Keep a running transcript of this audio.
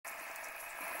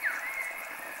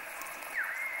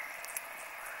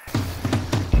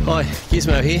Hi,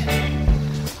 Gizmo here.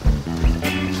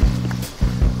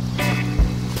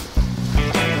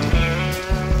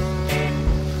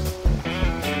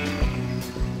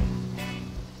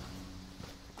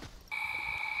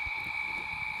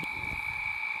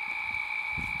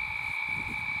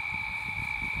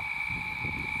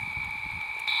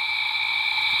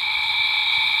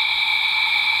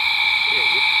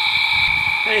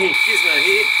 Hey, Gizmo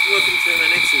here. Welcome to my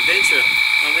next adventure.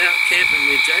 I'm out camping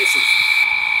with Jason.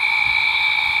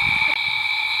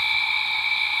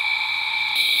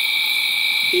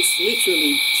 It's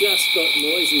literally just got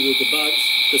noisy with the bugs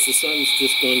because the sun's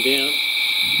just gone down.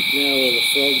 Now all the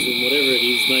frogs and whatever it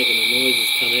is making a noise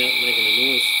has come out and making a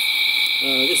noise.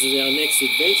 This is our next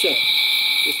adventure.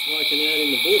 Just hiking out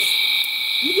in the bush.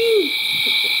 Woohoo!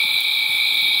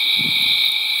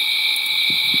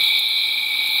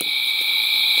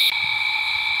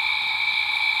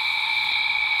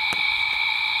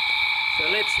 So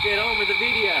let's get on with the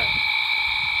video.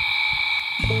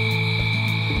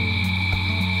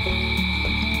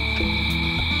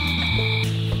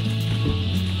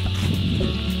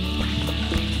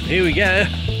 Here we go.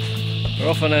 We're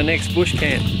off on our next bush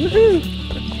camp. Woohoo!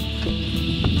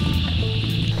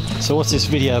 So what's this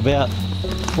video about?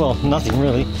 Well, nothing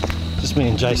really. Just me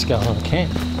and Jace going on a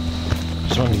camp.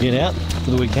 Just wanted to get out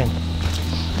for the weekend.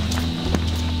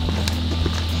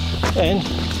 And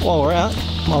while we're out,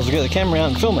 might as well get the camera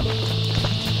out and film it.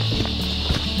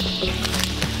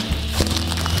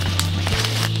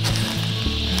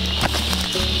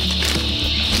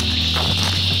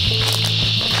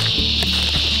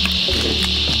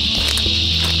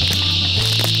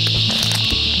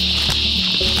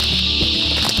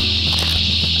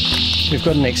 We've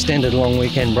got an extended long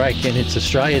weekend break and it's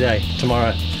Australia Day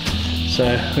tomorrow. So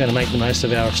we're going to make the most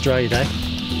of our Australia Day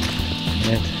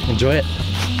and enjoy it.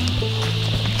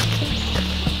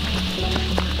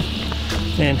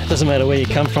 And it doesn't matter where you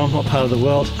come from, what part of the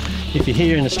world. If you're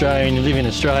here in Australia and you live in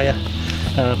Australia,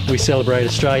 we celebrate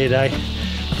Australia Day,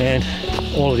 and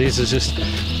all it is just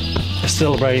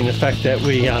celebrating the fact that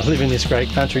we live in this great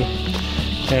country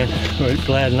and we're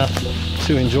glad enough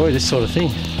to enjoy this sort of thing.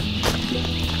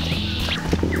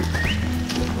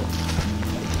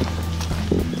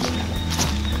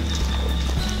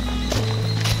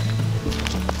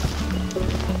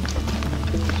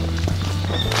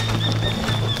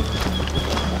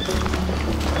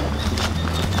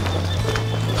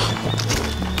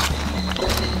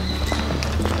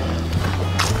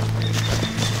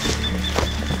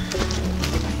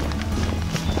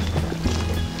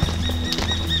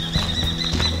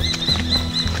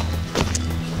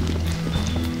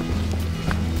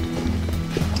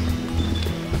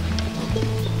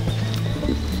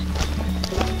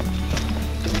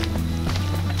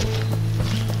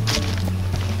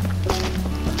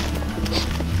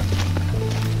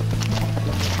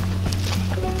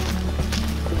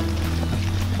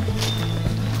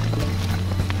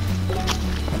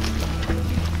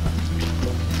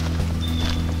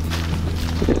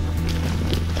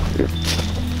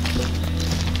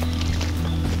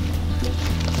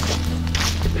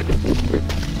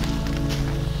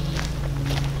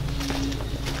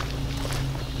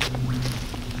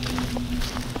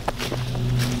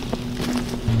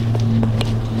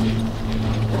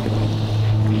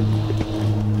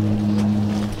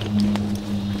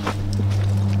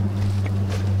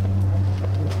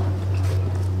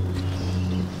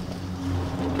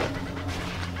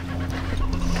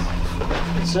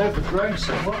 It's overgrown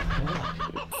somewhat.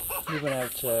 We went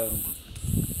out to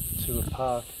a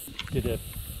park, did a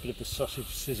bit of the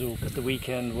sausage sizzle at the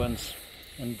weekend once,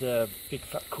 and a big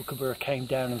fat kookaburra came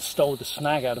down and stole the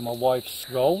snag out of my wife's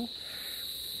roll.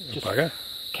 Just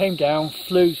came down,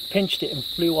 flew, pinched it and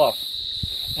flew off.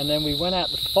 And then we went out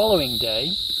the following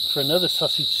day for another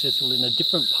sausage sizzle in a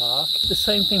different park. The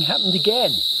same thing happened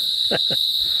again.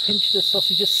 Pinched the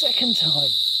sausage a second time.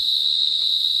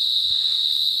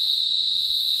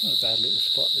 Not a bad little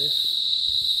spot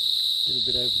this. A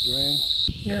little bit overgrown.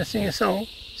 You gonna sing a song?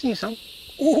 Sing a song.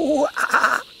 Ooh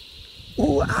ah,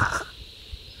 ooh ah,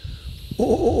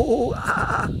 ooh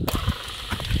ah.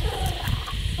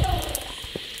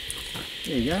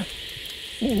 There you go.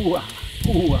 Ooh ah,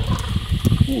 ooh ah,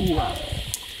 ooh ah,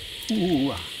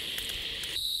 ooh ah.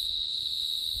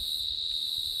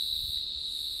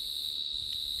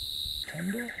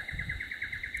 Tender.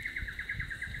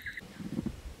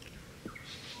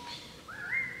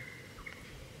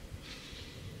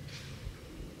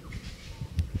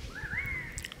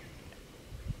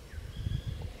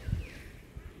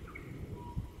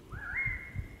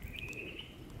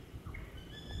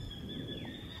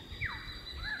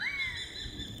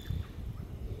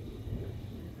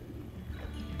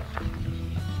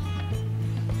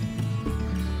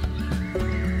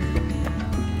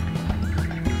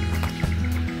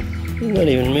 not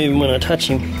even moving when I touch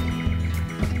him.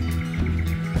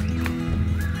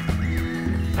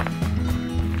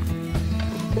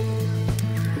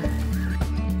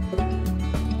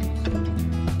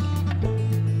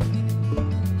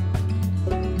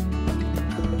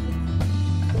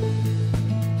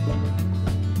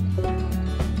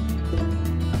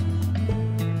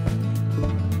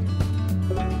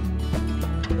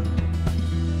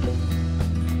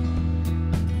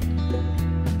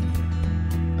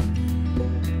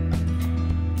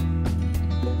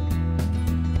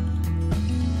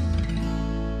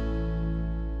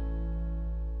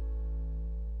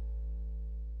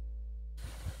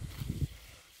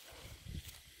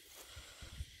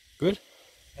 Good?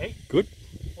 Hey? Good?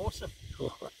 Awesome.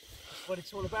 That's what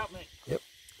it's all about, mate. Yep.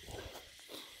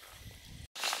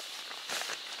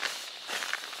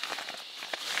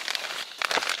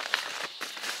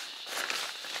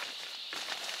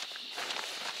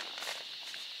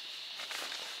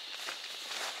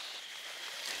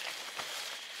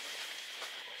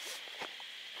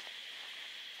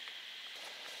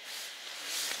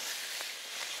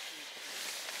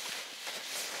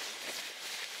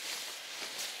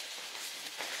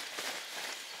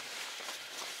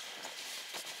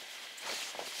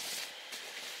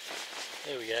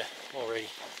 There we go, already.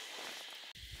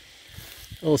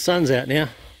 Well, the sun's out now.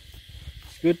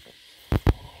 It's good.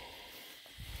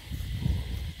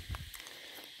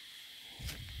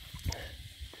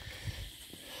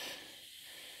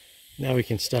 Now we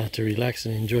can start to relax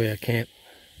and enjoy our camp.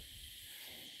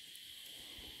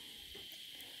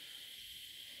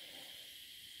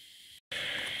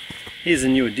 Here's a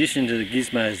new addition to the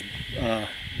Gizmo's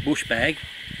bush bag.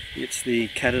 It's the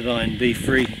Catadine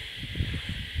B-free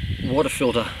water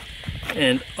filter,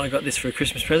 and I got this for a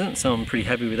Christmas present, so I'm pretty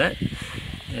happy with that.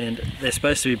 And they're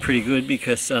supposed to be pretty good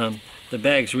because the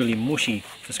bag's really mushy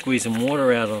for squeezing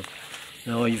water out of.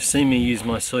 Now, you've seen me use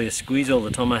my Sawyer Squeeze all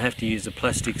the time. I have to use a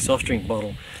plastic soft drink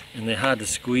bottle, and they're hard to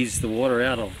squeeze the water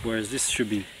out of, whereas this should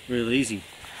be real easy.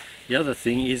 The other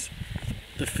thing is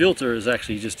the filter is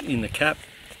actually just in the cap.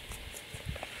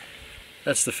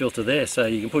 That's the filter there, so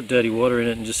you can put dirty water in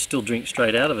it and just still drink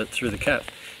straight out of it through the cap.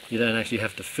 You don't actually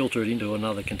have to filter it into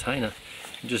another container.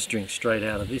 You just drink straight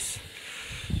out of this.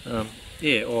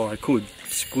 Yeah, or I could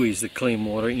squeeze the clean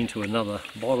water into another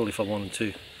bottle if I wanted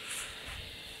to.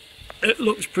 It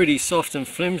looks pretty soft and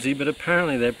flimsy, but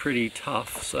apparently they're pretty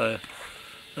tough, so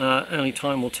only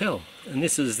time will tell. And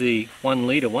this is the 1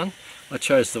 litre one. I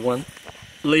chose the 1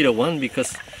 litre one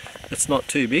because it's not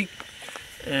too big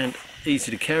and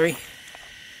easy to carry.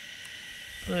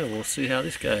 Well, we'll see how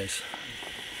this goes.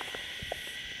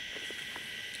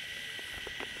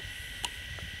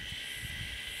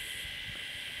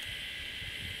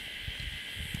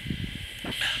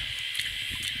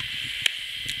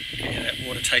 Yeah, that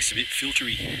water tastes a bit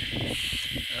filtery.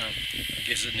 I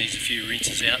guess it needs a few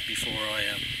rinses out before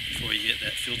you get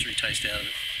that filtery taste out of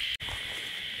it.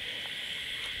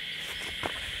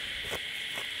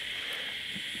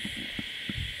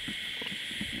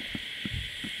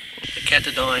 The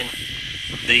Catadine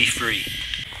B-free.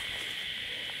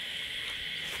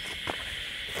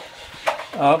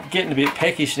 I'm getting a bit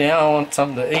peckish now. I want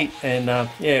something to eat, and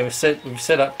yeah, we've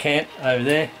set up camp over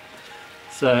there.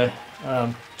 So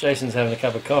Jason's having a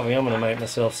cup of coffee. I'm going to make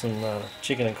myself some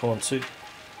chicken and corn soup.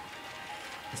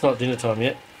 It's not dinner time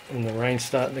yet, and the rain's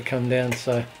starting to come down,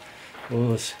 so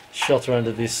we'll shelter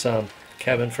under this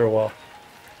cabin for a while.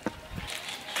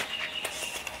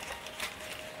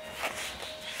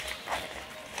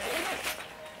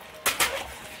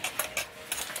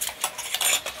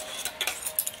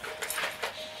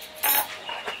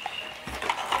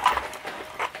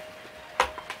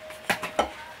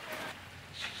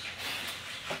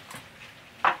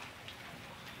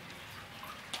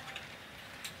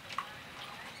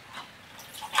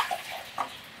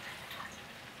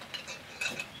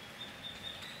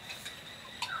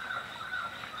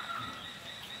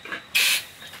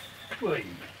 Boy.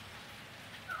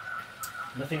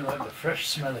 Nothing like the fresh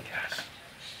smell of gas.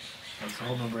 Let's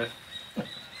hold my breath.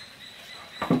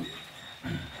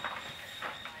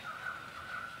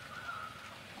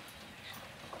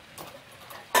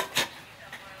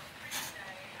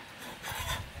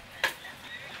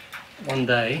 One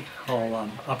day I'll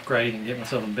upgrade and get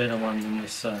myself a better one than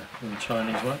this than the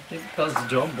Chinese one. It does the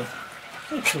job, but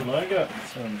it's the logo.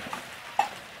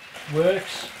 It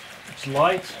works. It's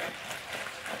light.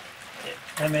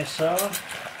 MSR.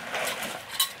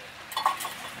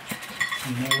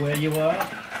 You know where you are.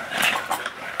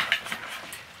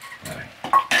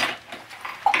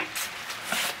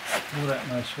 All that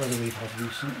nice weather we've had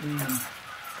recently. And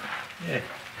yeah.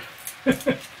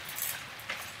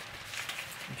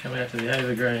 Come out to the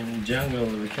overgrown jungle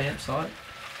of the campsite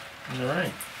in the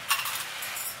rain.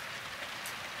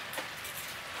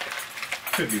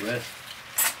 Could be worse.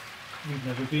 We've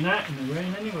never been out in the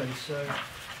rain anyway, so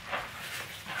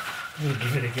we'll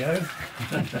give it a go.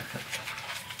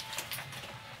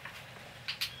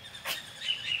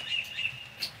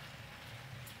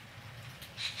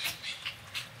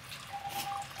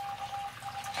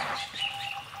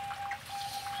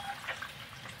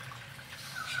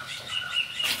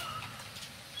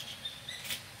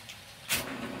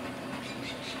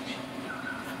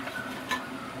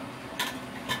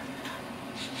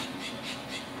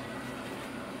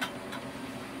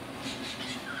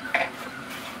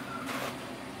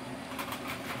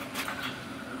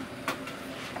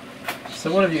 So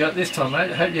what have you got this time,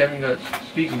 mate? I hope you haven't got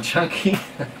big and chunky.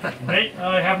 Mate,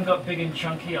 I haven't got big and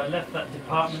chunky. I left that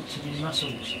department to me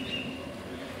muscles.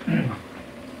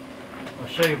 I'll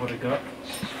show you what I got.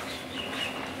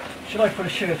 Should I put a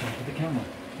shirt on for the camera?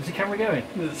 Is the camera going?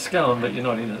 It's going, but you're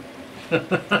not in it. I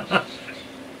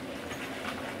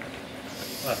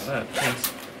don't know,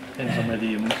 depends on whether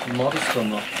you're modest or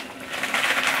not.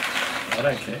 I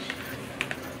don't care.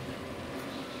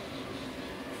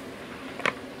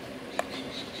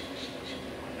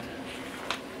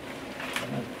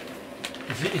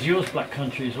 Is yours black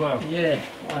country as well? Yeah,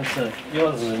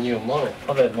 yours is a newer model.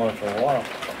 I've had mine for a while.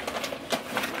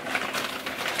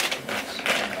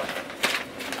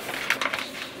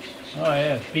 Oh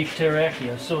yeah, beef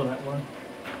teriyaki, I saw that one.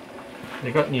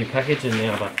 They've got new packaging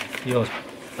now, but your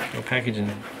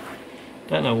packaging,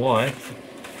 don't know why.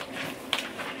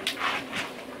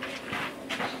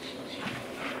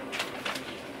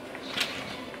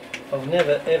 I've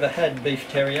never ever had beef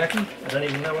teriyaki. I don't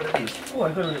even know what it is. Oh,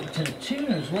 I've got a little tin of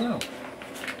tuna as well.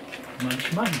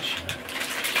 Munch, munch.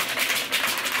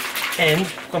 And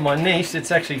for my niece,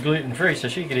 it's actually gluten free, so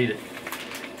she could eat it.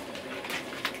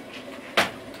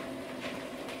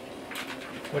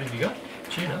 What have you got?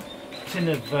 Tuna? Tin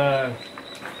of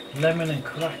lemon and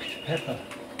cracked pepper.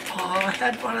 Oh, I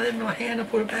had one of them in my hand. I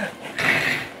put it back.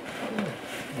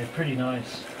 They're pretty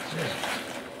nice. Yeah.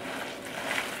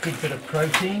 Good bit of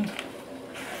protein.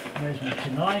 There's my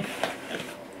knife.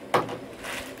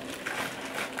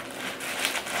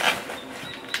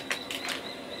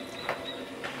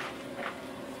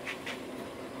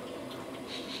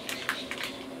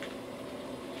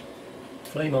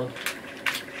 Flame on.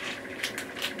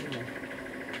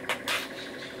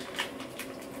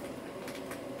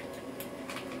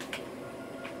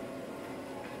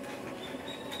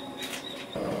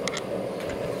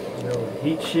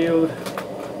 Heat shield.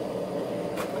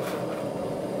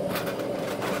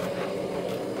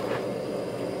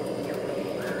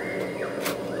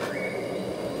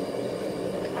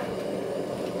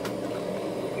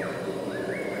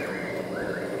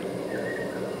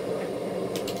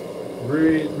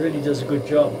 Really does a good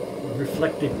job.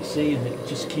 Reflective, you see, and it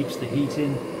just keeps the heat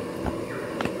in.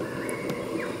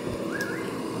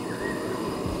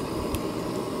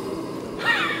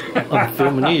 I'm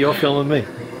filming you, you're filming me.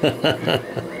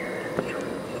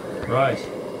 Right.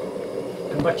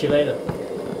 Come back to you later.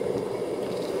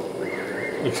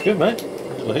 Looks good, mate.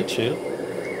 Little heat shield.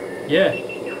 Yeah.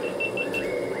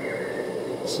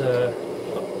 It's an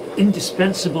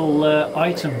indispensable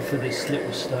item for this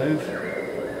little stove.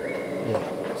 Yeah.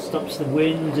 Stops the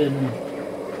wind and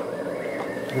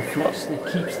reflects,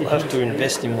 keeps the heat. I'll have to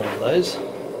invest in one of those.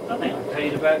 I think I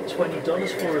paid about $20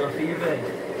 for it off eBay.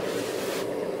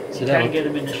 So You can't get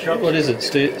them in the shop. What is it,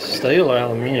 steel or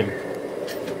aluminium?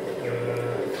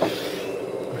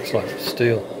 Looks like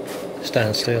steel,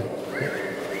 stainless steel.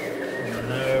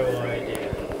 No idea.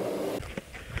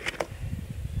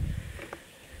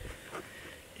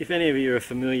 If any of you are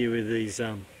familiar with these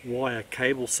wire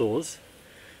cable saws,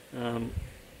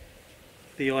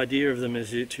 the idea of them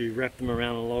is to wrap them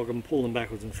around a log and pull them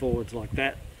backwards and forwards like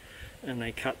that, and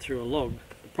they cut through a log.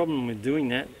 The problem with doing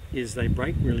that is they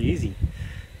break really easy,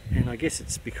 and I guess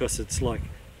it's because it's like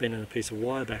bending a piece of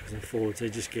wire backwards and forwards. They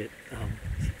just get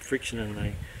friction and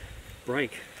they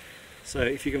break. So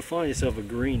if you can find yourself a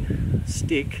green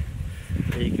stick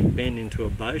that you can bend into a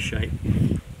bow shape,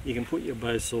 you can put your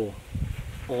bow saw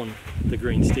on the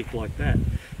green stick like that.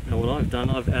 Now what I've done,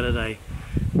 I've added a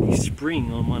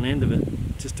spring on one end of it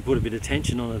just to put a bit of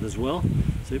tension on it as well,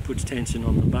 so it puts tension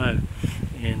on the bow,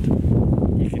 and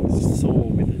you can saw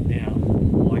with it now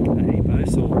like a bow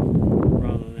saw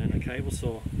rather than a cable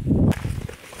saw.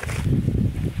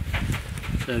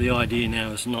 So the idea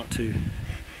now is not to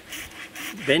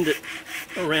bend it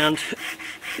around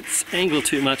its angle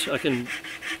too much. I can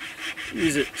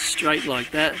use it straight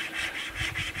like that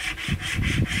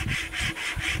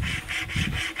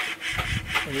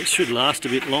And it should last a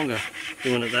bit longer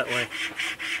doing it that way.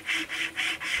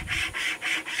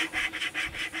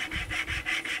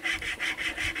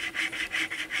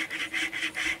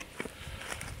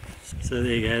 So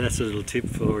there you go, that's a little tip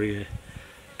for your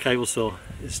cable saw,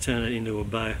 is turn it into a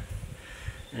bow.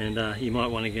 And you might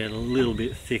want to get a little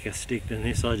bit thicker stick than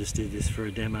this. I just did this for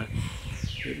a demo.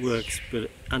 It works,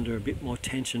 but under a bit more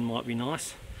tension might be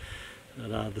nice.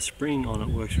 But the spring on it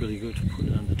works really good to put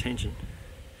it under tension.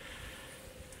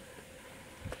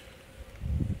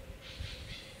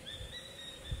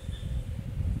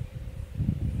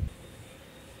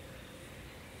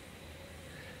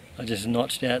 I just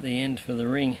notched out the end for the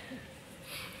ring,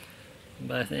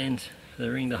 both ends, for the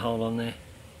ring to hold on there.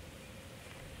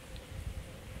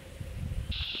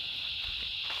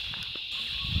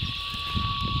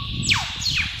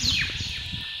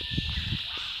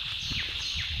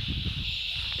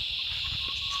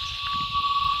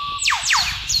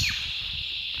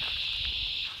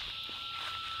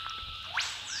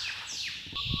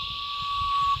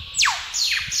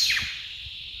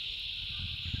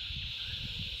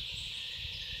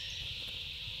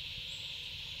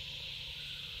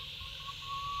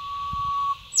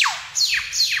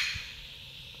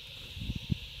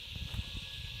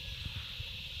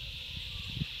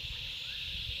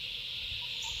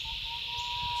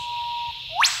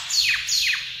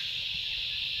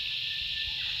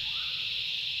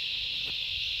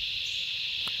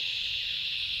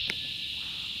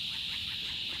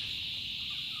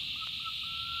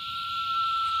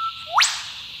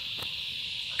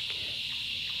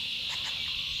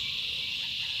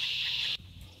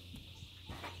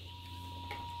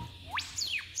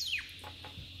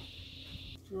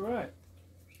 Right.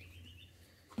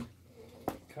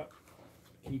 Cut.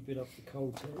 Keep it off the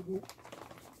cold table.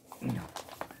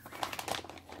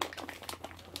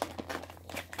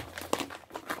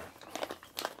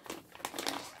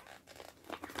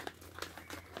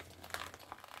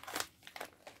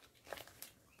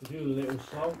 Do a little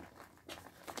salt.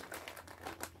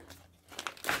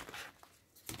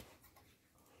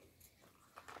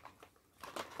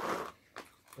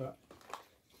 But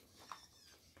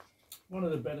one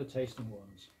of the better tasting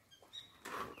ones.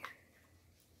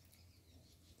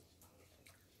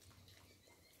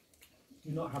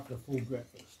 Do not have the full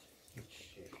breakfast.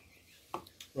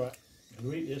 Right, I'm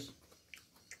going to eat this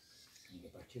and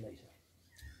get back to you later.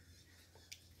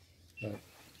 Right.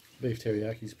 Beef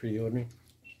teriyaki is pretty ordinary.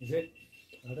 Is it?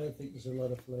 I don't think there's a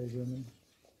lot of flavour in them.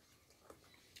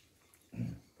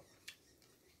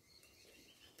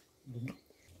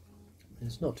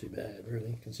 It's not too bad,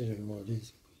 really, considering what it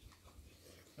is.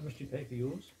 How much do you pay for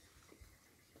yours?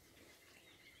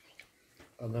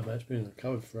 I don't know, mate, it's been in the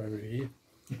cupboard for over a year.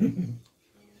 Damn,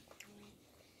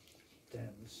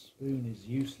 the spoon is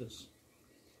useless.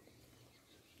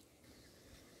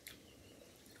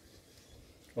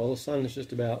 Well, the sun is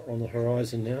just about on the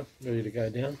horizon now, ready to go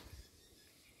down.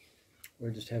 We're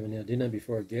just having our dinner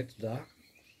before it gets dark.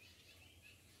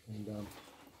 And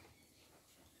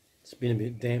it's been a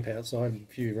bit damp outside,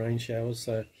 a few rain showers,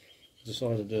 so I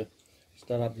decided to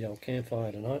start up the old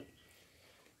campfire tonight.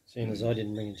 Seeing as I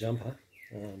didn't bring a jumper,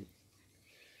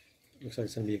 looks like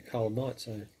it's going to be a cold night,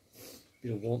 so a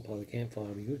bit of warmth by the campfire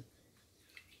will be good.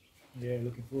 Yeah,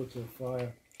 looking forward to a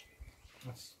fire.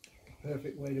 That's the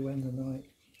perfect way to end the night.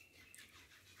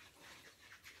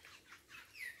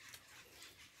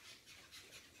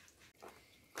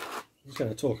 I'm just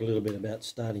going to talk a little bit about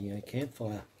starting a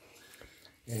campfire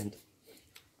and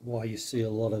why you see a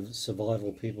lot of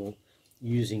survival people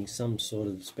using some sort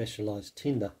of specialised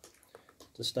tinder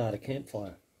to start a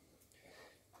campfire.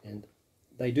 And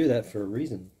they do that for a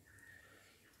reason,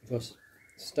 because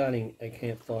starting a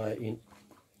campfire in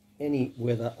any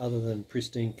weather other than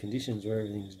pristine conditions where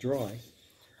everything's dry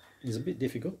is a bit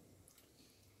difficult.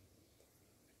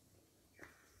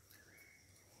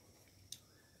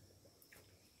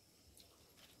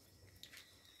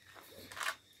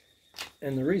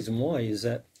 And the reason why is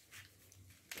that,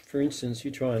 for instance,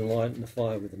 you try and light the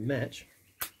fire with a match,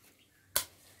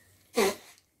 the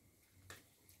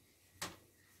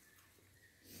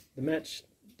match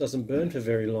doesn't burn for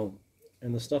very long,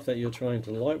 and the stuff that you're trying to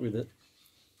light with it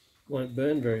won't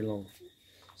burn very long.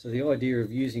 So the idea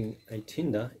of using a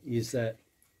tinder is that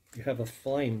you have a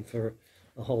flame for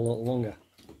a whole lot longer.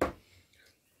 And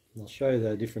I'll show you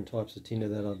the different types of tinder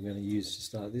that I'm going to use to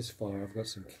start this fire. I've got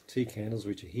some tea candles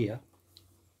which are here,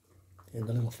 and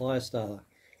the little fire starter.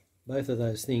 Both of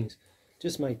those things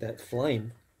just make that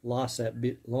flame last that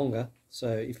bit longer.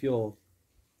 So if your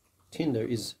tinder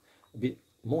is a bit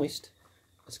moist,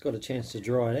 it's got a chance to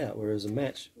dry it out, whereas a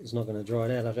match is not going to dry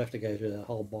it out. I'd have to go through that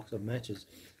whole box of matches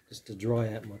just to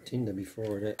dry out my tinder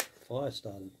before the fire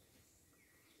started.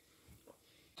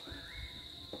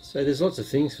 So there's lots of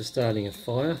things for starting a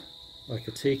fire, like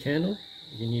a tea candle.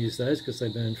 You can use those because they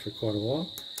burn for quite a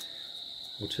while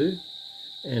or two.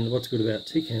 And what's good about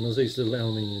tea candles, these little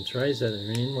aluminium trays that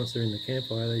they're in, once they're in the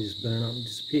campfire, they just burn up and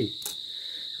disappear.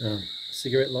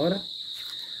 Cigarette lighter,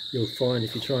 you'll find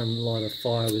if you try and light a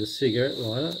fire with a cigarette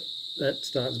lighter, that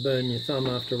starts burning your thumb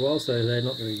after a while, so they're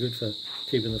not very good for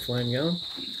keeping the flame going.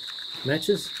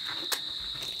 Matches.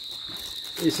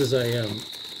 This is a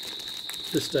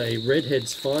just a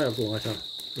redhead's fire lighter.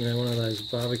 You know, one of those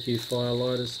barbecue fire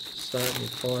lighters, starting your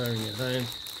fire in your home,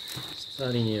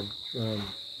 starting your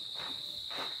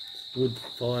wood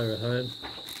fire at home.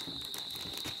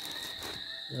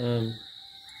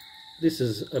 This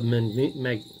is a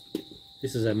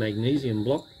magnesium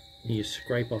block. You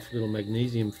scrape off little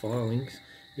magnesium filings.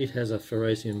 It has a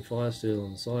ferrocium fire steel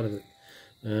on the side of it,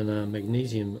 and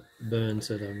magnesium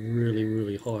burns at a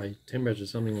really high temperature,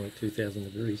 something like 2000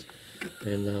 degrees,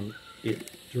 and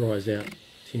it dries out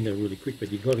tinder really quick,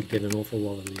 but you've got to get an awful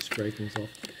lot of these scrapings off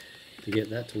to get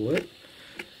that to work.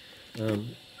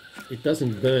 It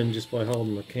doesn't burn just by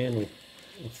holding the candle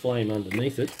or flame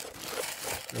underneath it.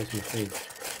 There's my thing.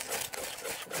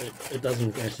 It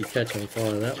doesn't actually catch on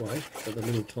fire that way, but the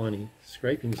little tiny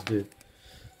scrapings do.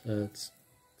 It's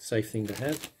a safe thing to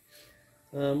have.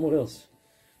 What else?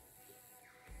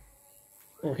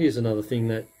 Oh, here's another thing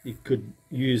that you could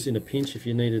use in a pinch if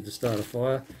you needed to start a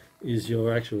fire, is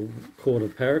your actual cord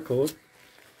of paracord.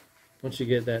 Once you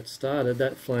get that started,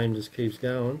 that flame just keeps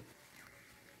going.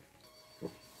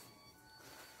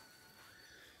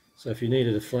 So if you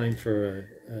needed a flame for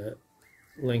a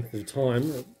length of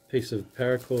time, a piece of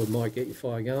paracord might get your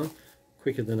fire going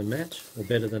quicker than a match, or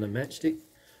better than a matchstick.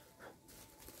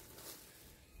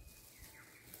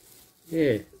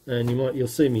 Yeah, and you'll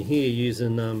see me here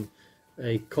using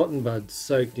a cotton bud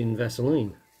soaked in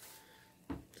Vaseline.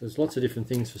 There's lots of different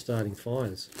things for starting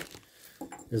fires.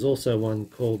 There's also one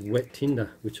called wet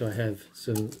tinder, which I have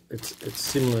some. It's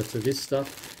similar to this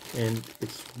stuff, and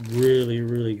it's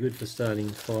really good for starting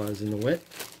fires in the wet.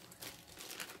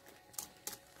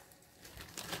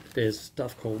 There's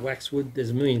stuff called waxwood. There's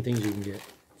a million things you can get,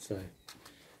 so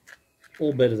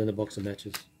all better than a box of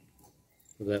matches,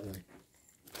 put it that way.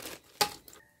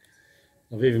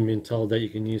 I've even been told that you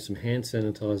can use some hand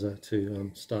sanitizer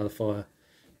to start a fire,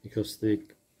 because the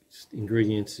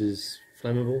ingredients is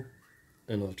flammable,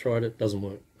 and I've tried it, doesn't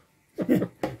work.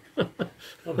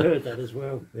 I've heard that as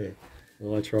well. Yeah,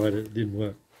 well, I tried it, it didn't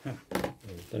work.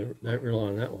 Don't rely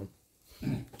on that one.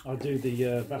 I do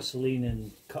the Vaseline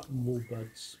and cotton wool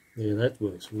buds. Yeah, that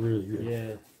works really good.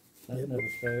 Yeah, that never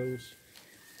fails.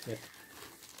 Yep.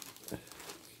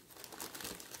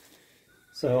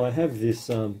 So I have this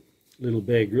little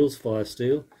Bear Grylls fire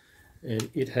steel, and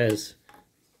it has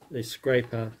a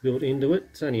scraper built into it.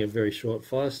 It's only a very short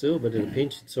fire steel, but in a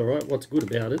pinch it's alright. What's good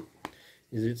about it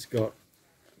is it's got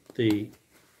the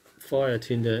fire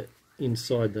tinder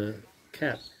inside the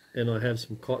cap, and I have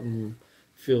some cotton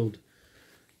filled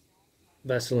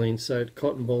Vaseline soaked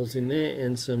cotton balls in there,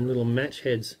 and some little match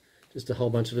heads, just a whole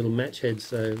bunch of little match heads,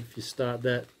 so if you start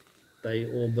that, they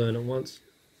all burn at once.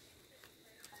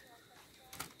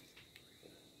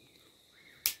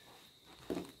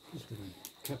 Just going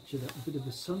to capture that bit of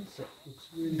the sunset. Looks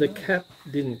really The nice. cap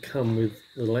didn't come with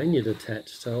the lanyard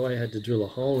attached, so I had to drill a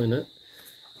hole in it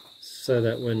so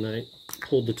that when they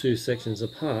pulled the two sections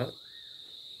apart,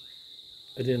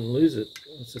 I didn't lose it.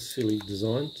 It's a silly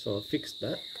design, so I fixed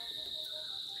that.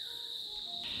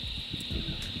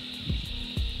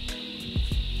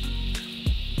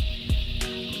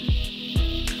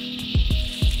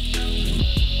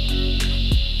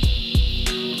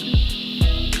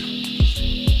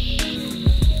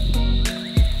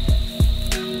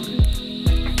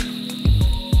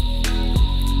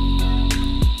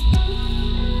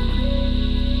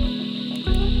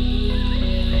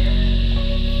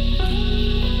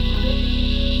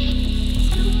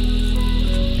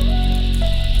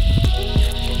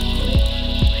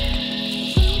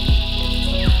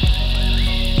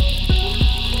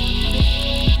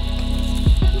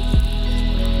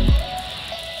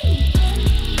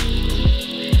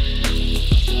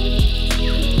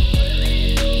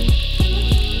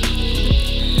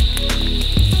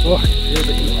 Oh.